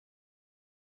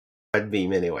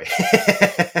Beam anyway.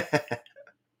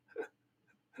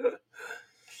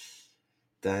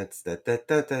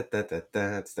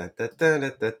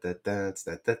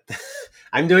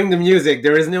 I'm doing the music.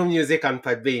 There is no music on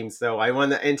Podbeam, so I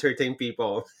want to entertain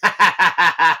people.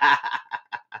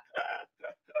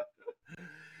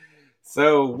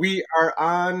 So we are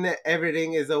on.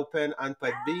 Everything is open on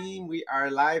Podbeam. We are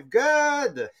live.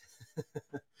 Good.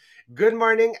 Good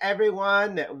morning,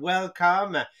 everyone.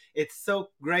 Welcome. It's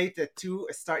so great to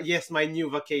start. Yes, my new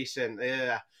vacation.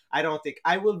 I don't think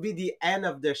I will be the end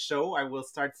of the show. I will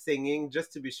start singing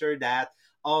just to be sure that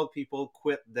all people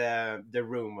quit the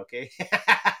room. Okay.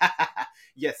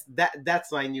 Yes,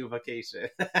 that's my new vacation.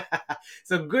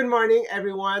 So good morning,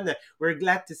 everyone. We're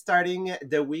glad to starting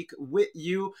the week with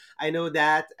you. I know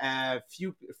that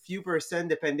few percent,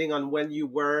 depending on when you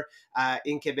were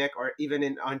in Quebec or even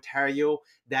in Ontario,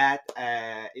 that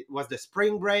it was the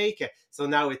spring break. So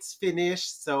now it's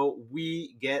finished. So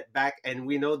we get back and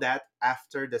we know that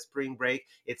after the spring break,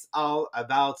 it's all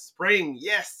about spring.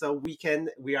 Yes. So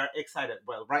we are excited.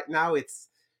 Well, right now it's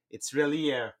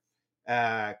really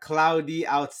cloudy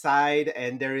outside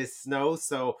and there is snow.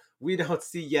 So we don't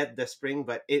see yet the spring,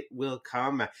 but it will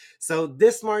come. So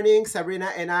this morning,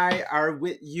 Sabrina and I are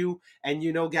with you. And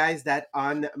you know, guys, that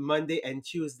on Monday and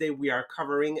Tuesday, we are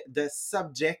covering the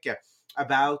subject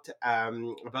about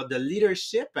the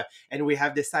leadership, and we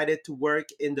have decided to work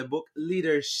in the book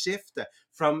Leadershift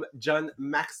from John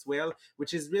Maxwell,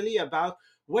 which is really about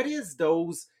what is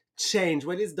those change,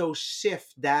 what is those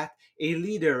shift that a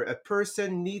leader, a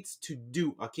person needs to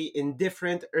do, okay, in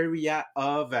different area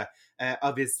of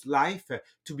his life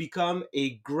to become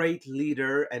a great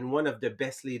leader and one of the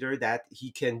best leader that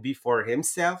he can be for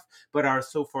himself, but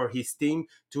also for his team,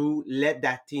 to let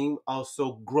that team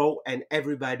also grow and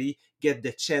everybody get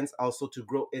the chance also to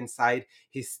grow inside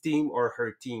his team or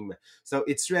her team. So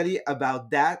it's really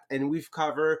about that, and we've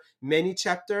covered many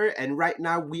chapter, and right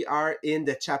now we are in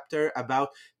the chapter about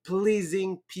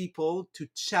pleasing people to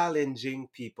challenging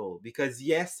people, because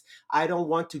yes, I don't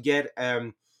want to get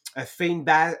a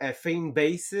fan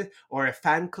base or a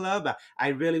fan club. I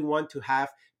really want to have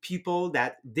people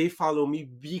that they follow me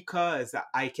because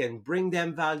I can bring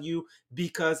them value,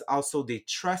 because also they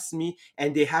trust me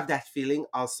and they have that feeling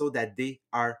also that they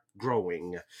are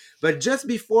growing. But just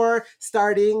before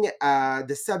starting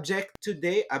the subject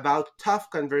today about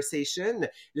tough conversation,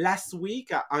 last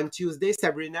week on Tuesday,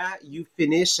 Sabrina, you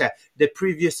finished the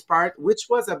previous part, which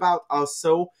was about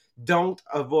also don't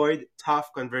avoid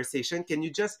tough conversation. Can you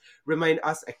just remind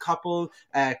us a couple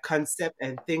concept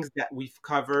and things that we've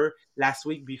covered last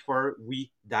week before we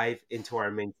dive into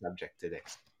our main subject today?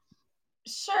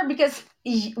 Sure, because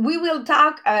we will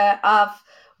talk of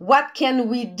what can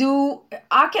we do,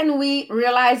 how can we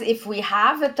realize if we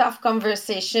have a tough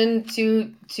conversation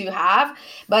to have.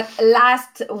 But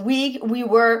last week we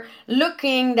were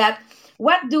looking at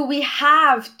what do we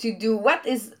have to do, what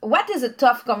is a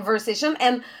tough conversation,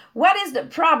 and what is the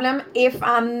problem if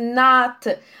I'm not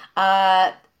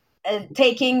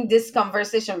taking this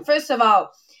conversation. First of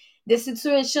all, the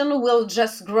situation will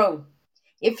just grow.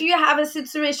 If you have a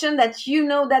situation that you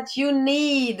know that you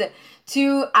need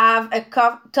to have a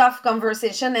tough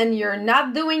conversation and you're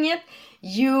not doing it,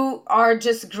 you are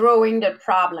just growing the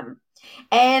problem.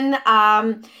 And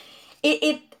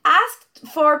it asked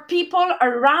for people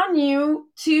around you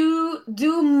to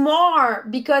do more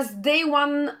because they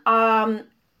want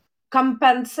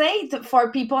compensate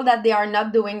for people that they are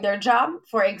not doing their job.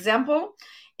 For example,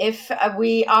 if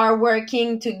we are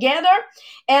working together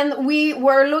and we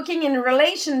were looking in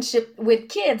relationship with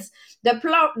kids, the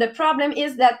problem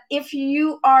is that if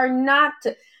you are not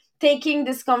taking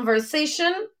this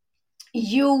conversation,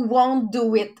 you won't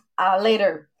do it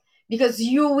later, because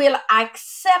you will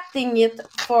accepting it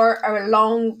for a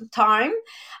long time.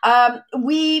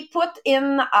 We put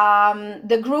in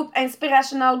the group,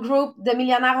 inspirational group, the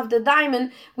Millionaire of the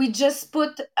Diamond. We just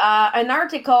put an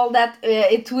article that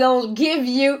it will give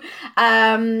you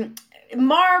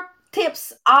more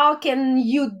tips. How can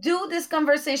you do this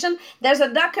conversation? There's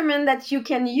a document that you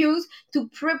can use to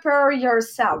prepare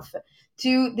yourself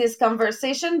to this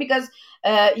conversation, because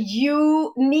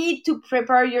you need to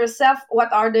prepare yourself.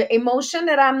 What are the emotion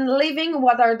that I'm living?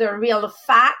 What are the real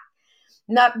fact?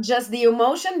 Not just the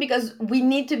emotion, because we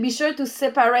need to be sure to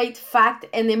separate fact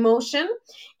and emotion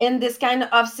in this kind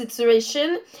of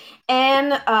situation.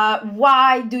 And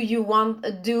why do you want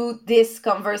to do this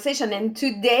conversation? And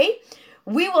today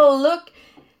we will look,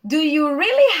 do you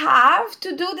really have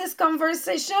to do this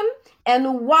conversation,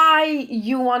 and why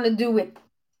you want to do it?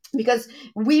 Because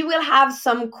we will have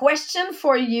some question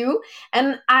for you,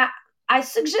 and I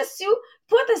suggest you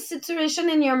put a situation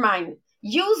in your mind.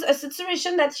 Use a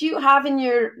situation that you have in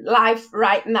your life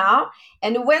right now.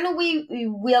 And when we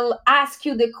will ask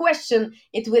you the question,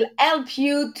 it will help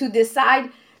you to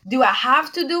decide, do I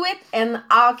have to do it? And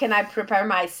how can I prepare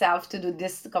myself to do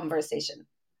this conversation?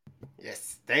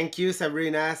 Yes, thank you,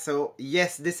 Sabrina. So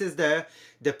yes, this is the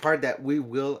part that we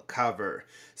will cover.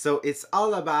 So it's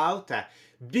all about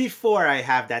before I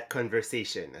have that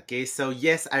conversation. Okay, so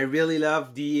yes, I really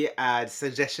love the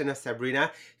suggestion of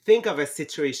Sabrina. Think of a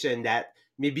situation that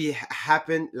maybe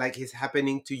happened, like is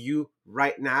happening to you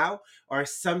right now, or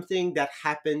something that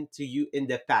happened to you in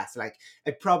the past, like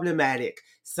a problematic,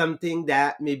 something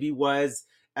that maybe was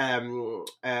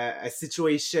a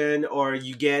situation, or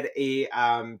you get a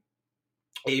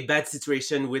bad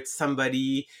situation with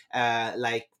somebody,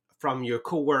 like from your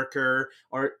coworker,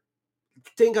 or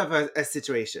think of a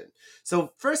situation.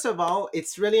 So first of all,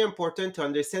 it's really important to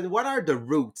understand what are the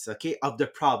roots, okay, of the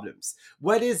problems.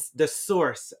 What is the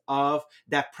source of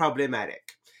that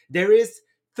problematic? There is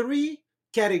three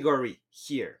category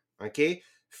here, okay?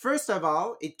 First of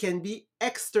all, it can be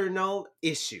external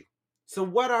issue. So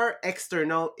what are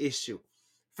external issue?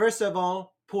 First of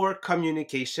all, poor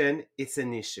communication, it's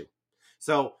an issue.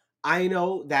 So I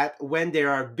know that when there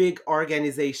are big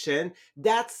organization,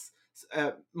 that's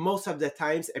most of the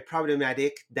times a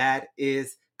problematic that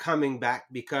is coming back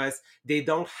because they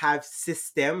don't have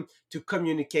system to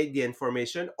communicate the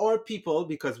information, or people,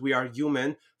 because we are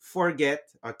human, forgot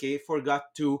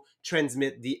to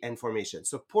transmit the information.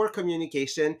 So poor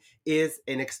communication is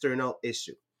an external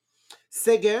issue.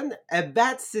 Second, a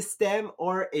bad system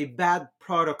or a bad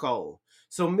protocol.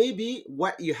 So maybe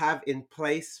what you have in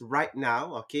place right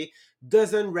now, okay,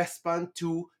 doesn't respond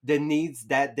to the needs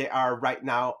that there are right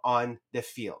now on the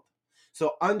field.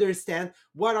 So understand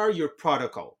what are your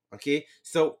protocol, okay?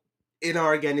 So in our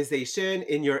organization,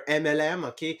 in your MLM,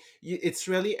 okay, it's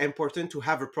really important to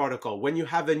have a protocol. When you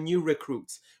have a new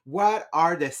recruit, what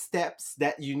are the steps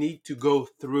that you need to go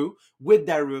through with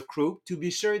that recruit to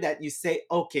be sure that you say,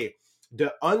 okay,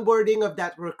 the onboarding of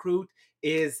that recruit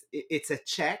is, it's a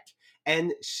check,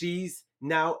 and she's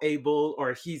now able,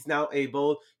 or he's now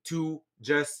able to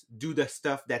just do the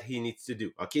stuff that he needs to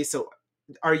do. Okay, so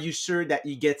are you sure that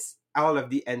he gets all of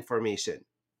the information?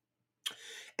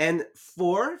 And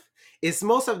fourth is,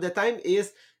 most of the time,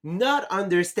 is not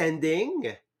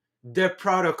understanding the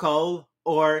protocol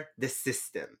or the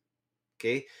system.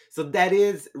 Okay, so that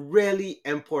is really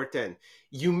important.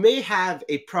 You may have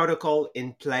a protocol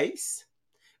in place,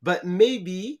 but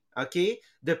maybe, okay,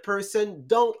 the person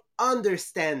don't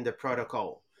understand the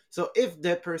protocol. So if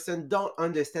the person don't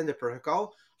understand the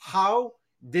protocol, how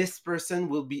this person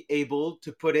will be able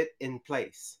to put it in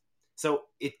place? So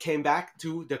it came back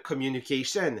to the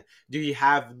communication. Do you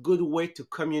have good way to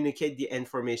communicate the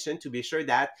information to be sure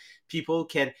that people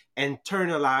can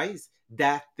internalize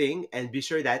that thing and be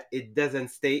sure that it doesn't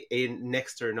stay an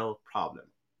external problem?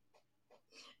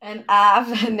 And I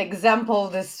have an example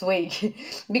this week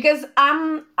because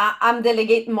I'm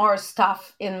delegate more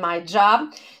stuff in my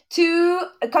job to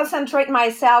concentrate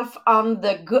myself on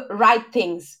the good right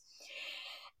things.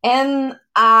 And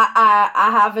I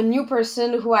have a new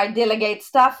person who I delegate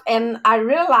stuff, and I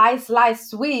realized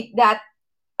last week that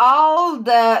all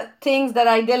the things that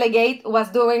I delegate was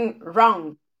doing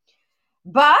wrong.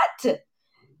 But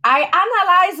I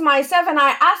analyzed myself and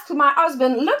I asked my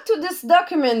husband, look to this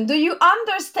document. Do you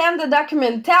understand the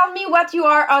document? Tell me what you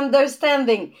are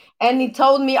understanding. And he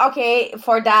told me, okay,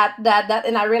 for that.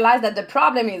 And I realized that the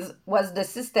problem was the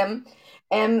system.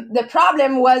 And the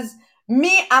problem was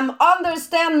me. I'm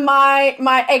understand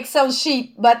my Excel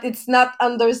sheet, but it's not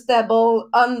understandable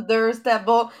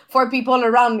for people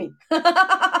around me.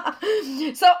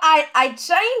 So I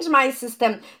changed my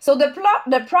system. So the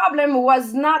problem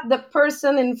was not the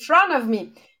person in front of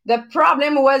me. The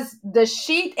problem was the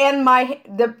sheet and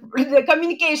the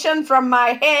communication from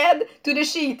my head to the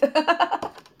sheet.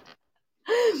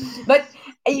 But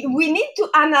we need to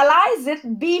analyze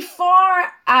it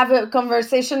before have a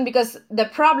conversation, because the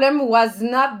problem was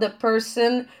not the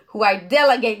person who I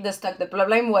delegate the stuff. The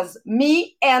problem was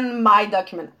me and my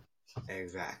document.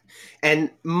 Exactly. And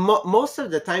most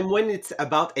of the time, when it's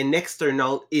about an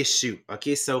external issue,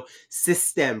 okay, so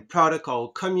system, protocol,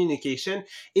 communication,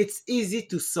 it's easy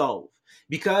to solve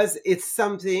because it's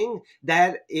something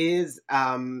that is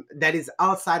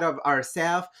outside of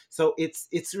ourselves. So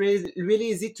it's really really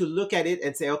easy to look at it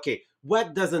and say, okay,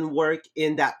 what doesn't work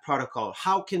in that protocol?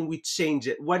 How can we change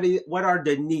it? What are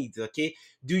the needs? Okay,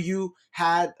 do you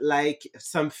had like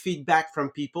some feedback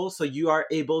from people so you are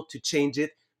able to change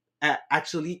it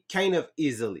actually kind of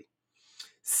easily.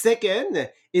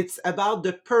 Second, it's about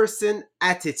the person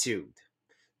attitude.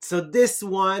 So this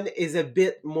one is a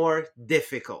bit more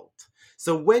difficult.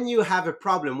 So when you have a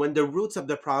problem, when the roots of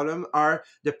the problem are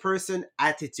the person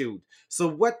attitude. So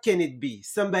what can it be?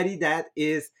 Somebody that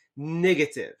is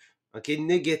negative. Okay,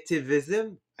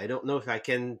 negativism. I don't know if I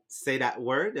can say that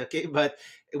word, okay, but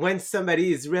when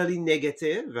somebody is really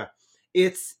negative,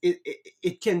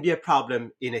 it can be a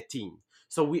problem in a team.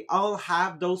 So we all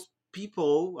have those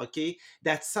people, okay,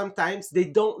 that sometimes they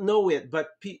don't know it, but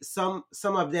some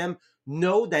of them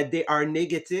know that they are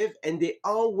negative and they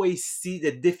always see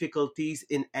the difficulties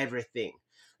in everything,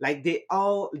 like they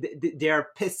are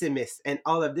pessimists and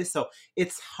all of this. So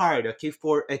it's hard, okay,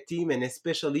 for a team and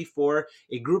especially for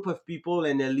a group of people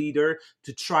and a leader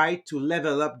to try to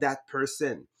level up that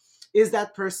person. Is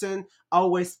that person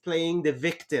always playing the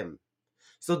victim?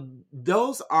 So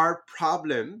those are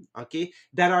problems, okay,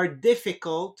 that are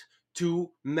difficult to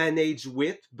manage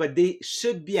with, but they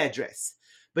should be addressed.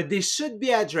 But they should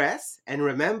be addressed, and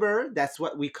remember, that's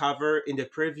what we cover in the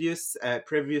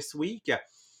previous week.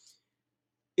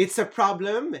 It's a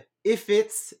problem if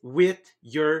it's with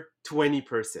your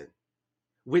 20%,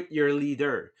 with your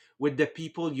leader, with the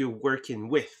people you're working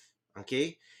with.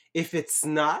 Okay. If it's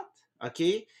not,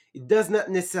 okay, it does not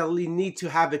necessarily need to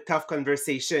have a tough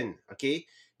conversation. Okay.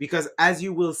 Because as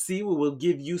you will see, we will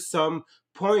give you some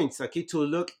points, okay, to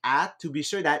look at to be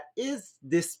sure that is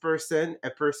this person a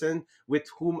person with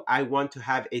whom I want to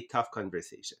have a tough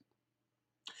conversation.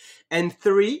 And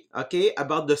three, okay,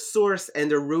 about the source and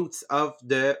the roots of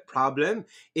the problem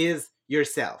is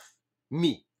yourself,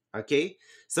 me, okay?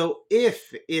 So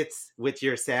if it's with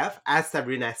yourself, as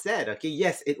Sabrina said, okay,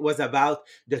 yes, it was about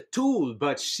the tool,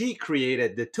 but she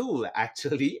created the tool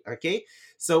actually, okay?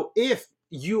 So if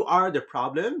you are the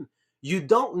problem, you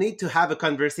don't need to have a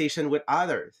conversation with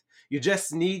others. You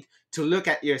just need to look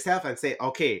at yourself and say,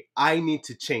 okay, I need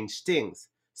to change things.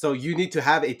 So you need to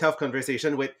have a tough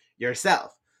conversation with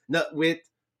yourself, not with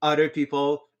other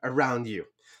people around you.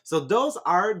 So those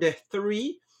are the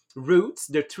three roots,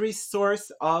 the three source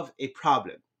of a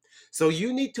problem. So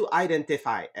you need to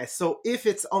identify. So if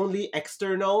it's only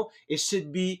external, it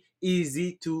should be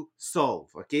easy to solve.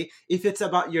 Okay. If it's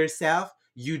about yourself,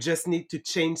 you just need to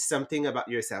change something about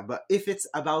yourself. But if it's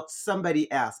about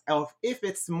somebody else, or if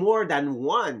it's more than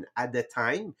one at the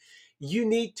time, you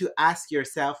need to ask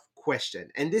yourself question.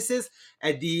 And this is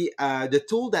the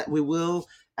tool that we will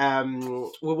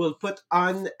put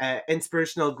on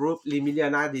inspirational group Les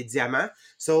Millionnaires des Diamants.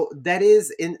 So that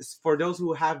is in for those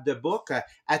who have the book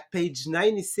at page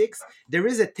 96. There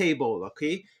is a table,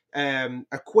 okay,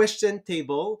 a question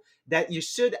table that you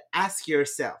should ask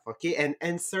yourself, okay, and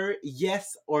answer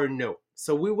yes or no.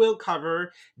 So we will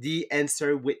cover the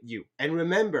answer with you. And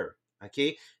remember,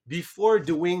 okay, before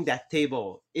doing that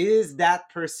table, is that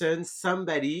person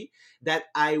somebody that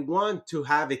I want to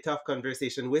have a tough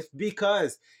conversation with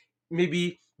because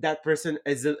maybe that person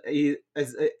is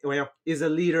a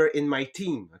leader in my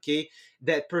team, okay,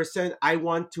 that person I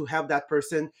want to help that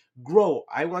person grow,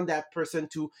 I want that person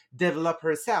to develop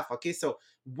herself, okay. So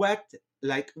what,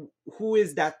 like, who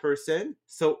is that person?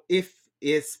 So if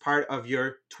it's part of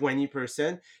your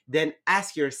 20%, then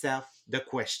ask yourself the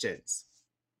questions.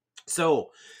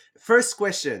 So first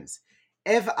questions,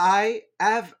 sorry,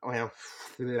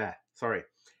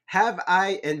 have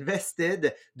I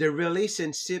invested the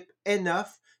relationship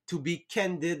enough to be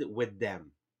candid with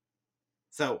them?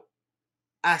 So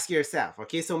ask yourself,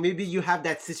 okay? So maybe you have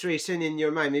that situation in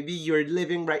your mind. Maybe you're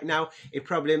living right now a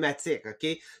problematic,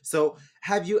 okay? So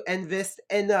have you invested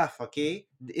enough, okay,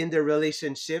 in the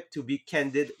relationship to be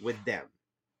candid with them?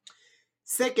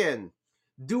 Second,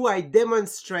 do I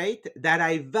demonstrate that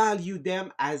I value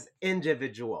them as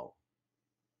individual?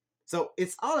 So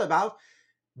it's all about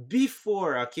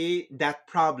before, okay, that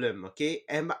problem, okay,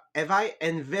 if I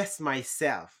invest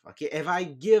myself, okay, if I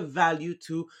give value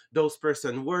to those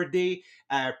person, were they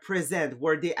present,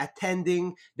 were they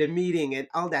attending the meeting and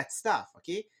all that stuff,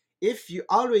 okay. If you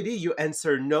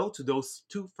answer no to those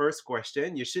two first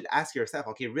questions, you should ask yourself,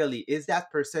 okay, really, is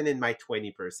that person in my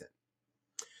 20%?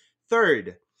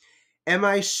 Third, am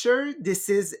I sure this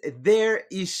is their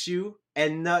issue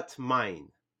and not mine?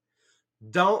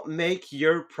 Don't make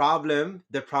your problem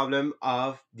the problem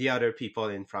of the other people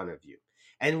in front of you.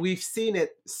 And we've seen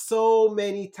it so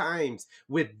many times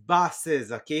with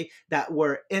bosses, okay, that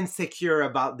were insecure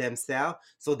about themselves.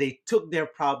 So they took their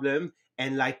problem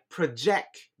and like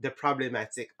project the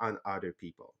problematic on other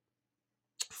people.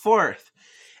 Fourth,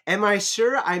 am I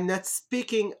sure I'm not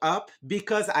speaking up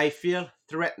because I feel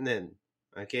threatened?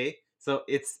 Okay. So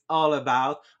it's all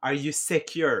about, are you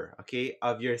secure, okay,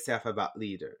 of yourself about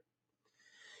leader?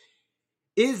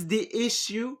 Is the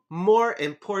issue more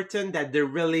important than the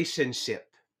relationship?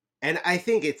 And I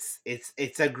think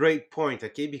it's a great point,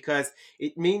 okay, because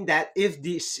it means that if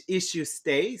this issue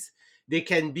stays, there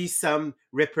can be some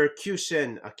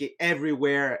repercussion, okay,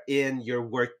 everywhere in your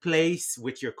workplace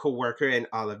with your coworker and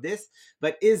all of this.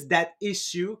 But is that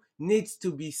issue needs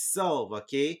to be solved,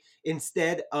 okay,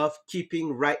 instead of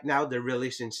keeping right now the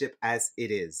relationship as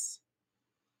it is.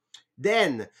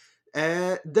 Then,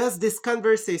 does this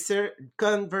conversation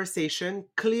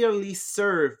clearly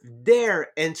serve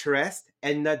their interest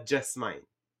and not just mine?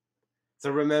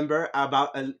 So remember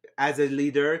about as a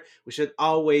leader, we should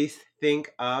always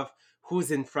think of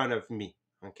who's in front of me.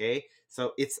 Okay,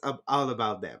 so it's all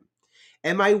about them.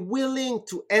 Am I willing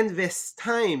to invest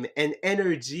time and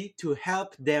energy to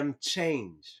help them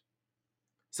change?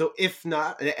 So if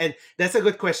not, and that's a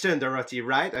good question, Dorothy,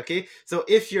 right? Okay. So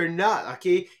if you're not,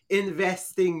 okay,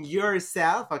 investing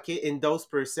yourself, okay, in those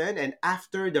person, and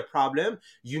after the problem,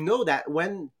 you know that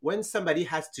when somebody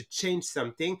has to change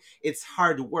something, it's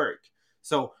hard work.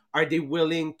 So are they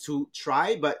willing to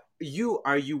try? But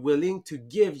are you willing to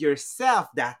give yourself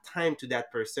that time to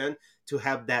that person to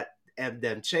have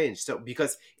them change? So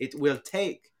because it will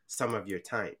take some of your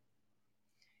time.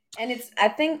 And it's, I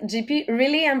think, GP,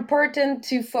 really important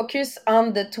to focus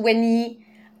on the 20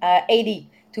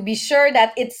 80, to be sure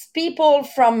that it's people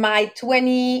from my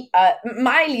 20,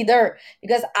 my leader,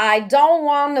 because I don't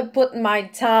want to put my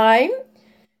time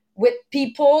with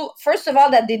people, first of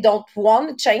all, that they don't want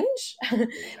to change.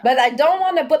 But I Exactly. don't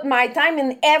want to put my time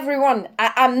in everyone.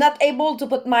 I'm not able to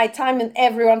put my time in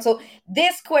everyone. So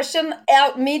this question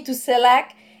helped me to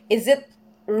select, is it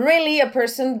really a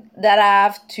person that I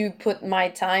have to put my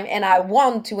time and I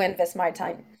want to invest my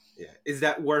time? Yeah, is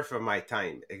that worth of my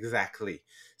time? Exactly.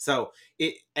 So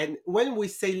it, and when we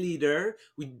say leader,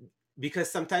 we,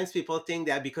 because sometimes people think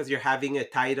that because you're having a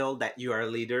title that you are a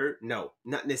leader. No,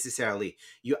 not necessarily.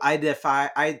 You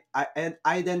and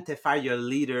identify your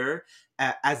leader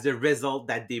as the result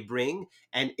that they bring,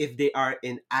 and if they are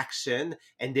in action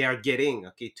and they are getting,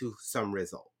 okay, to some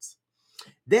results.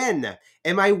 Then,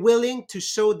 am I willing to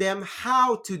show them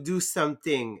how to do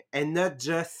something and not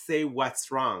just say what's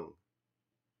wrong?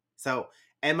 So,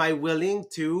 am I willing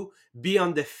to be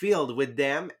on the field with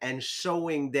them and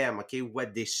showing them, okay,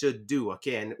 what they should do,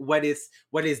 okay, and what is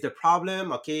the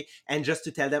problem, okay, and just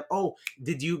to tell them, oh,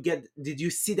 did you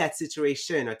see that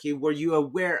situation, okay, were you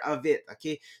aware of it,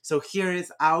 okay, so here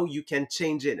is how you can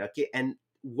change it, okay, and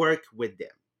work with them.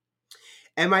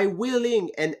 Am I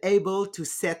willing and able to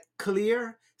set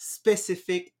clear,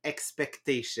 specific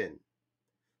expectation?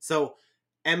 So,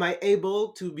 am I able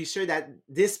to be sure that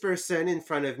this person in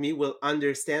front of me will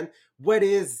understand what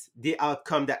is the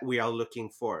outcome that we are looking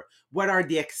for? What are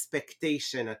the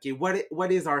expectation? Okay,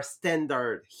 what is our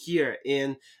standard here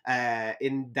in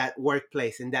that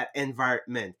workplace, in that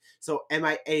environment? So, am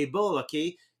I able,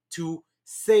 okay, to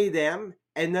say them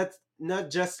and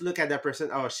not just look at that person?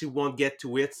 Oh, she won't get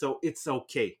to it, so it's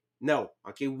okay. No,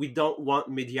 okay, we don't want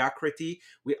mediocrity.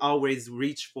 We always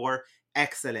reach for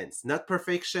excellence, not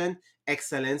perfection,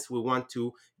 excellence. We want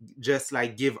to just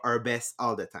like give our best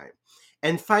all the time.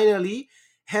 And finally,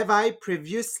 have I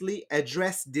previously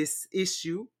addressed this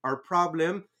issue or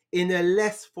problem in a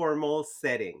less formal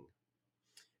setting?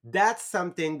 That's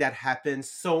something that happens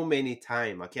so many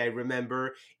times, okay, I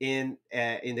remember in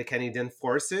the Canadian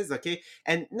forces, okay,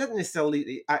 and not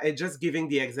necessarily I just giving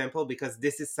the example because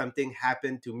this is something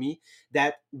happened to me,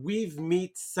 that we've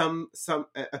meet some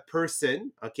a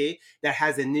person, okay, that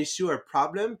has an issue or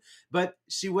problem, but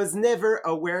she was never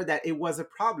aware that it was a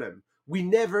problem. We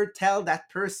never tell that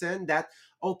person that,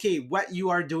 okay, what you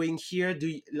are doing here, do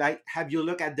you, like, have you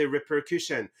look at the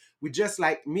repercussion? We just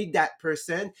like meet that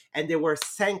person and there were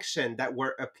sanctions that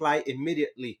were applied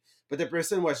immediately, but the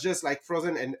person was just like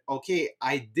frozen and, okay,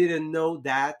 I didn't know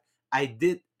that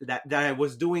that I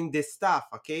was doing this stuff,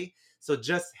 okay, so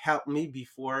just help me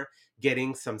before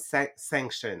getting some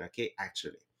sanction, okay,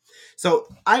 actually. So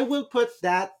I will put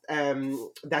that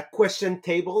question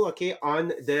table, okay, on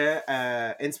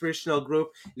the inspirational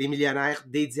group Les Millionnaires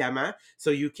des Diamants,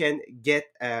 so you can get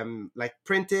like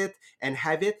print it and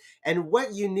have it, and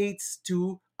what you need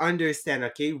to understand,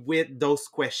 okay, with those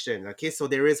questions, okay, so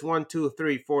there is 1 2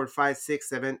 3 4 5 6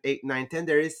 7 8 9 10,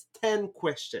 there is 10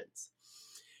 questions.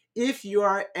 If you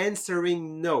are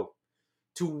answering no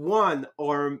to one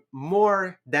or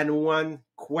more than one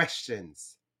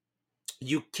questions,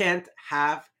 you can't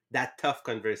have that tough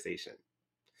conversation.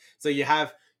 So you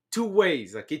have two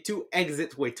ways, okay, two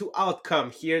exit way, two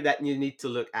outcome here that you need to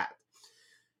look at.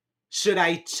 Should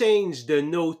I change the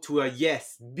no to a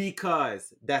yes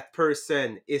because that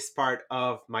person is part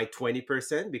of my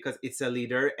 20% because it's a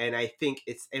leader and I think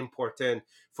it's important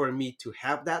for me to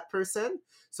have that person?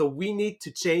 So we need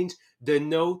to change the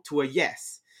no to a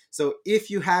yes. So if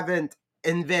you haven't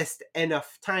invest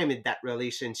enough time in that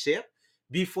relationship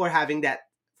before having that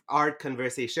hard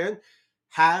conversation,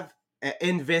 have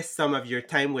invest some of your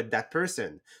time with that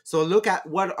person. So look at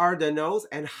what are the no's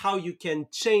and how you can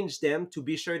change them to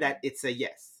be sure that it's a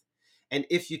yes. And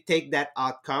if you take that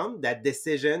outcome, that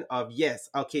decision of yes,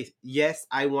 okay, yes,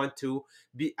 I want to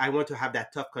have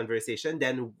that tough conversation,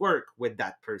 then work with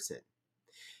that person.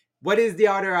 What is the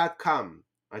other outcome?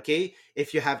 Okay,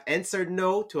 if you have answered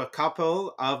no to a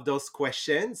couple of those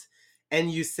questions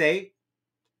and you say,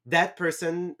 that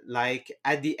person, like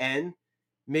at the end,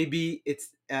 maybe it's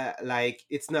like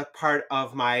it's not part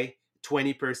of my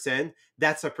 20%,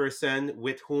 that's a person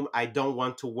with whom I don't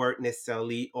want to work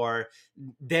necessarily, or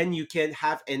then you can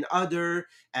have another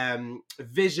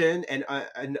vision and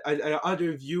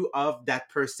another view of that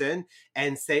person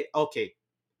and say, okay,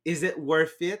 is it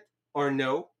worth it or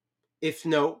no? If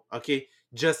no, okay,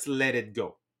 just let it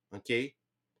go. Okay,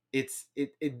 it's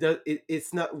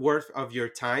not worth of your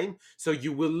time, so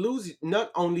you will lose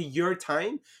not only your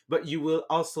time, but you will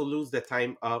also lose the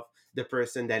time of the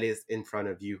person that is in front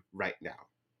of you right now.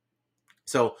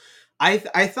 So I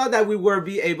thought that we were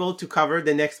be able to cover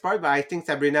the next part, but I think,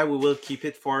 Sabrina, we will keep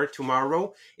it for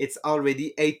tomorrow. It's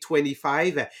already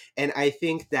 8:25, and I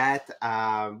think that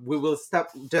we will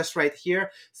stop just right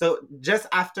here. So just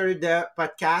after the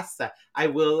podcast, I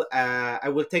will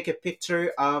take a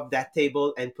picture of that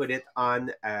table and put it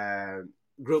on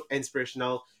group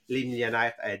inspirational Lead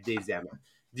Millionaire at Deuxième.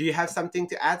 Do you have something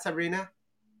to add, Sabrina?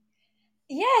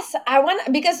 Yes, I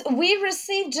want, because we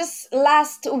received just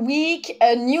last week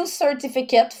a new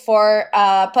certificate for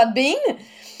Podbean.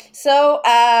 So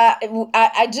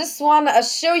I just want to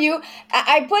show you.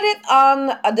 I put it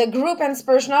on the group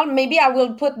inspirational. Maybe I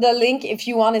will put the link if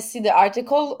you want to see the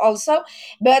article also.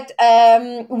 But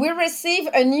we received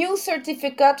a new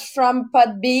certificate from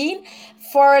Podbean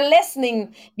for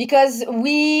listening, because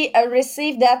we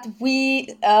received that we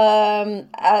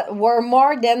were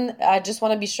more than, I just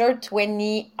want to be sure,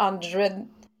 20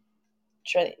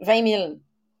 million.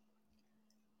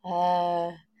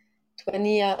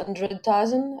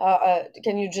 20,000.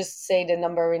 Can you just say the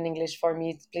number in English for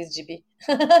me, please, GP?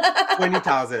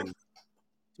 20,000.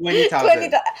 20.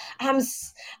 20,000.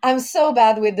 I'm so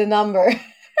bad with the number.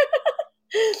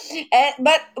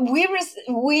 But we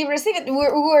received it. We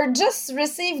were just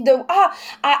received the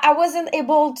I wasn't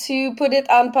able to put it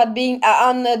on Podbean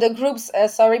on the groups.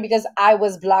 Sorry, because I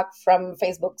was blocked from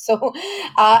Facebook. So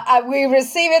we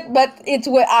received it, but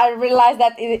I realized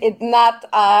that it not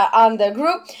on the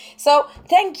group. So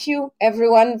thank you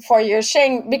everyone for your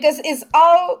sharing, because it's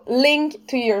all linked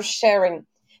to your sharing.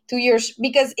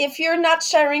 Because if you're not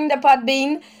sharing the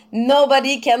Podbean,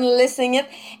 nobody can listen it,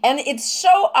 and it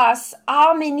show us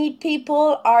how many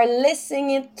people are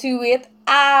listening to it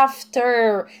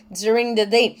after during the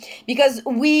day, because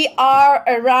we are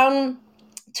around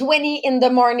 20 in the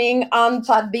morning on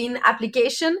Podbean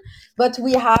application, but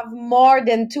we have more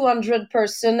than 200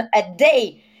 person a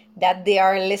day that they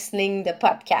are listening the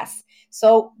podcast.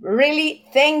 So really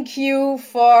thank you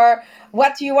for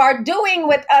what you are doing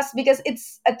with us, because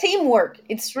it's a teamwork.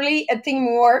 It's really a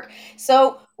teamwork.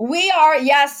 So we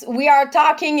are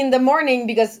talking in the morning,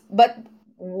 because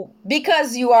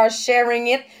you are sharing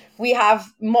it, we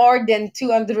have more than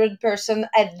 200 person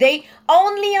a day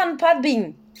only on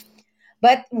Podbean.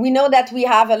 But we know that we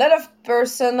have a lot of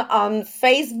person on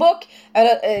Facebook,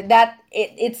 that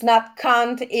it's not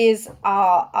count is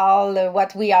all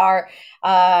what we are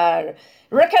uh,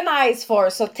 recognized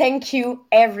for. So thank you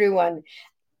everyone.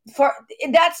 For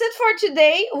That's it for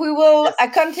today. We will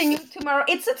Yes. continue tomorrow.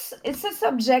 It's a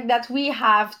subject that we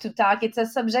have to talk. It's a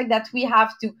subject that we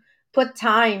have to put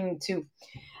time to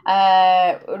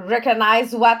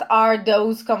recognize what are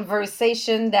those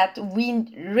conversations that we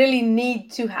really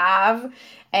need to have,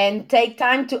 and take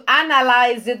time to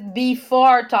analyze it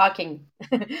before talking.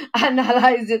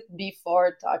 Analyze it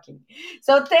before talking.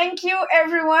 So thank you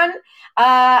everyone.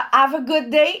 Have a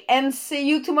good day and see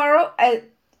you tomorrow.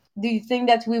 Do you think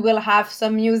that we will have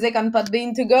some music on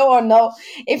Podbean to go, or no?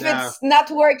 If No. it's not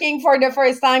working for the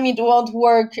first time, it won't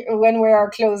work when we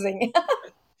are closing.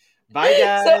 Bye, So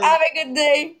guys. have a good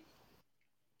day.